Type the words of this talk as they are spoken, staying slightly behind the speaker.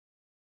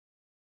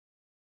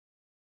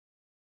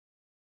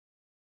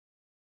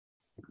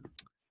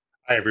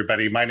Hi,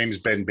 everybody. My name is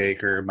Ben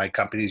Baker. My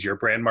company is Your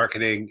Brand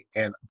Marketing.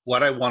 And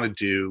what I want to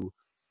do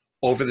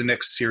over the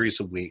next series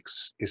of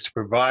weeks is to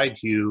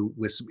provide you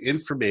with some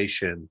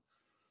information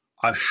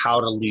on how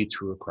to lead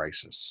through a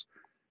crisis.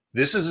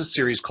 This is a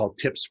series called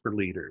Tips for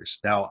Leaders.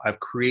 Now,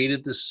 I've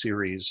created this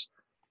series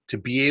to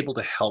be able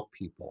to help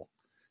people,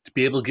 to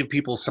be able to give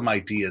people some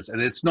ideas. And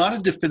it's not a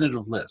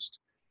definitive list.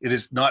 It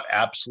is not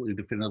absolutely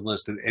definitive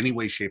list in any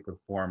way, shape, or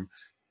form,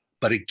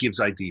 but it gives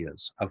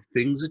ideas of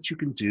things that you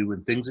can do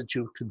and things that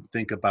you can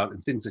think about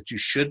and things that you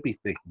should be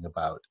thinking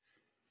about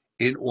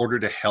in order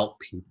to help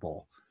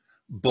people,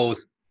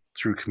 both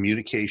through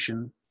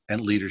communication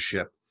and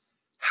leadership,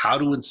 how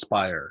to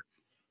inspire,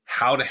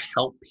 how to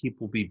help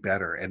people be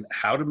better, and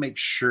how to make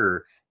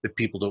sure that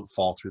people don't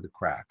fall through the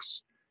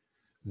cracks.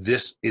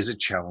 This is a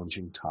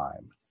challenging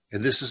time.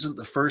 And this isn't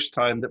the first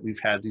time that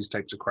we've had these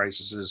types of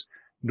crises,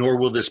 nor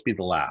will this be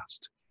the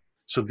last.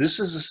 So this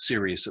is a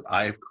series that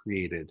I have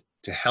created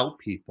to help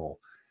people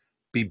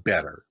be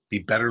better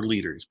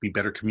leaders, be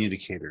better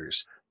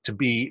communicators, to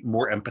be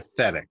more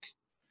empathetic,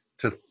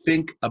 to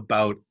think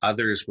about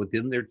others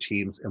within their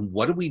teams and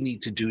what do we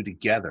need to do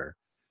together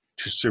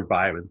to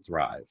survive and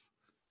thrive.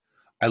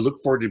 I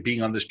look forward to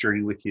being on this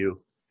journey with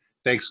you.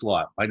 Thanks a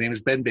lot. My name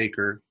is Ben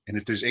Baker, and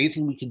if there's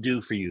anything we can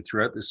do for you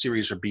throughout this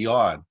series or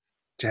beyond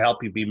to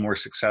help you be more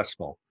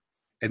successful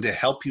and to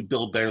help you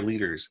build better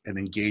leaders and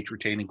engage,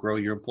 retain, and grow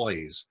your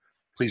employees,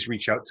 please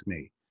reach out to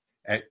me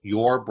at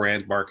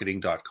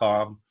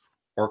yourbrandmarketing.com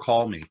or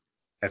call me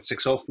at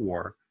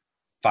 604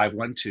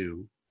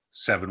 512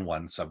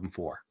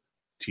 7174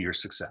 to your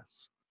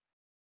success.